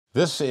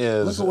This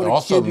is Look at what a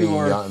also kid you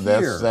are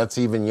here. that's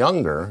even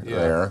younger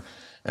there.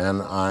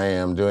 And I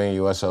am doing a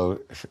USO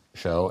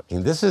show.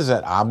 And this is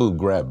at Abu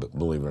Ghraib,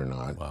 believe it or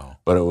not. Wow.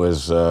 But it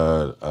was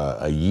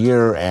a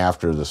year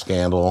after the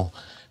scandal.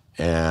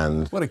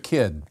 And what a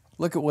kid.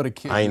 Look at what a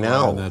kid I you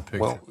know. are in that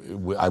picture.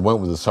 Well, I went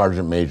with the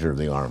Sergeant Major of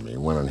the Army,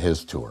 went on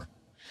his tour.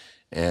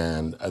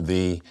 And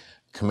the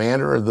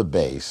commander of the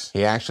base,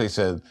 he actually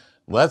said,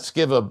 let's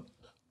give a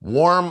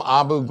warm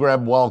Abu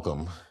Ghraib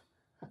welcome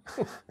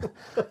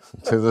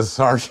to the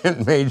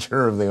Sergeant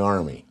Major of the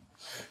Army.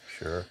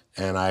 Sure.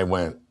 And I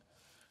went,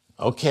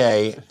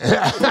 okay.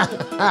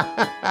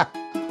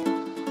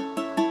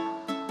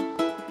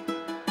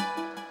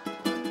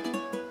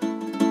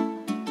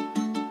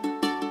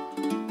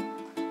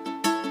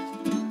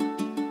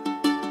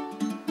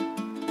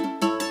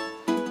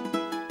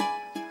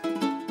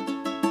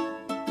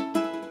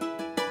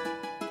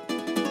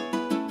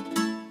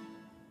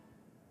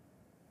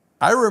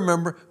 I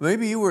remember,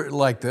 maybe you were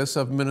like this,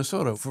 of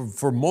Minnesota.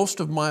 For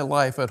most of my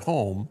life at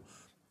home,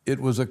 it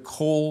was a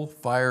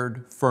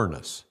coal-fired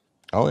furnace.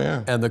 Oh,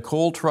 yeah. And the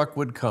coal truck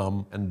would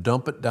come and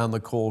dump it down the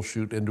coal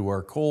chute into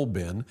our coal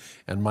bin,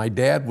 and my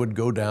dad would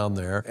go down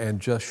there and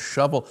just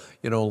shovel,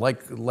 you know,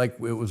 like it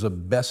was a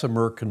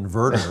Bessemer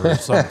converter or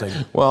something.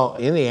 Well,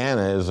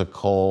 Indiana is a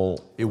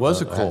coal. It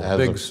was a coal,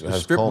 big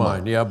strip coal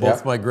mine. Yeah,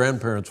 both my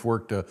grandparents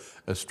worked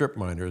as strip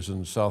miners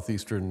in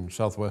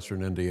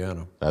southwestern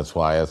Indiana. That's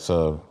why it's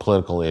a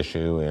political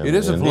issue in It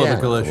is a Indiana,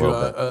 political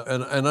issue,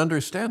 and and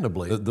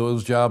understandably,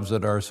 those jobs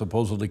that are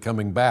supposedly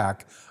coming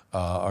back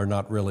are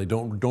not really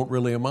don't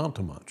really amount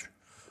to much.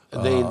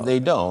 They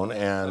don't,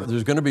 and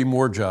there's going to be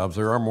more jobs.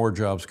 There are more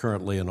jobs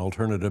currently in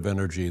alternative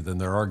energy than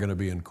there are going to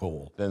be in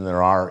coal. Than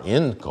there are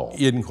in coal.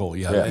 In coal,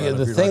 yeah.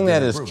 The thing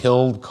that has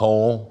killed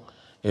coal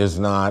is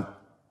not,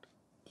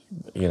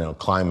 you know,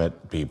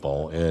 climate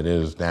people. It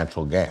is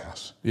natural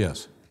gas.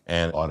 Yes.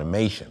 And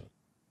automation.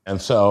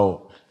 And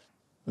so,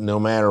 no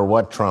matter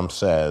what Trump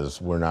says,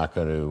 we're not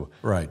going to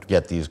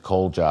get these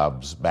coal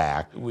jobs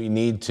back. We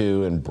need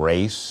to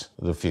embrace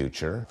the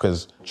future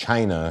because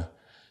China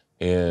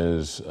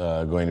is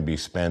going to be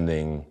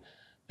spending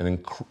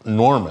an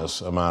enormous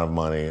amount of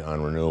money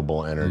on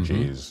renewable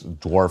energies,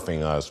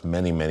 dwarfing us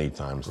many, many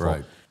times.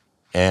 Right.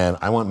 And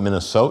I want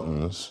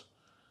Minnesotans,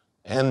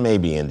 and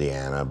maybe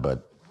Indiana,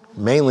 but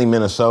mainly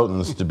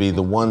Minnesotans, to be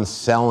the ones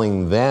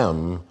selling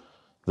them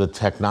the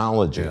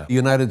technology. The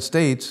United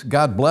States,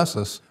 God bless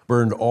us,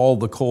 burned all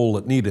the coal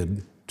it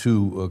needed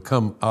to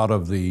come out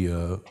of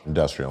the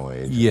industrial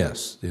age.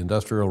 Yes, the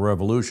Industrial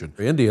Revolution.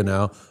 India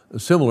now, a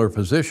similar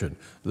position.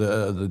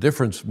 The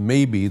difference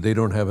may be they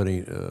don't have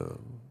any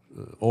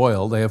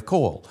oil, they have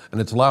coal,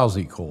 and it's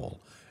lousy coal.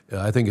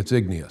 I think it's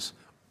igneous.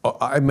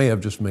 I may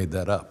have just made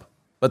that up.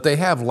 But they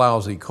have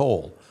lousy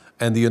coal.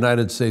 And the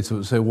United States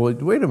would say, well,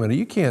 wait a minute,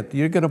 you can't,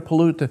 you're going to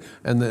pollute.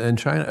 And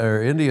China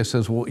or India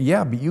says, well,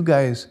 yeah, but you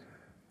guys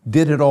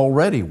did it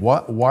already.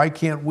 Why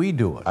can't we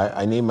do it?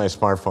 I need my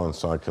smartphone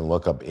so I can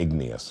look up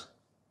Igneous.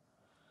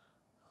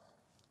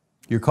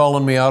 You're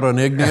calling me out on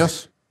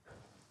Igneous?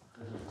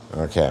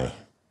 Okay.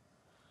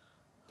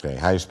 Okay,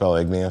 how do you spell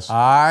Igneous?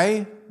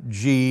 I-G-Neous.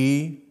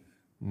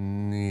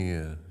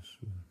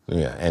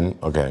 Yeah, and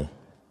okay.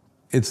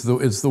 It's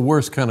the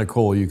worst kind of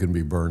coal you can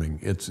be burning.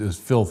 It's as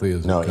filthy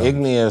as it comes. No,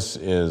 igneous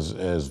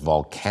is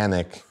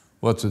volcanic.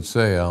 What's it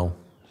say, Al?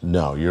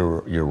 No,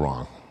 you're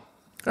wrong.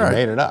 All you right.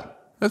 made it up.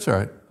 That's all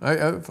right.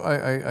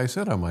 I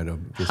said I might have.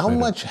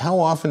 How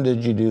often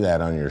did you do that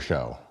on your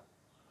show?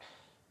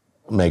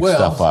 Make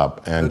stuff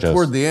up and just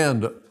toward the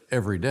end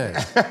every day.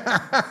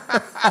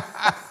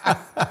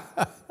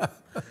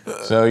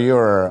 So you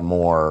were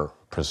more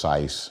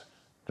precise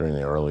during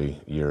the early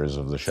years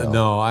of the show.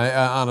 No,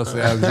 I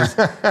honestly, I was just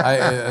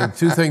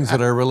two things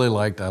that I really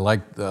liked. I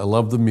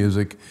loved the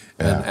music,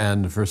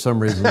 and for some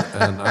reason,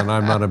 and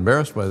I'm not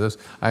embarrassed by this,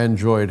 I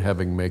enjoyed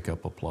having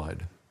makeup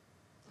applied.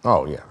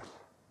 Oh yeah.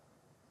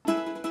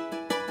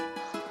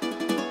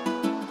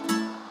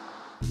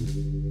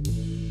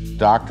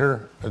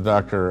 Dr.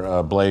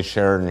 Blaise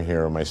Sheridan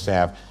here, my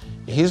staff,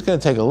 he's going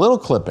to take a little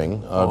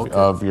clipping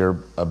of your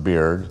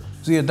beard.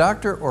 Is he a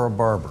doctor or a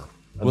barber?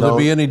 Will there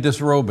be any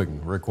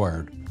disrobing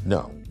required?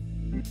 No.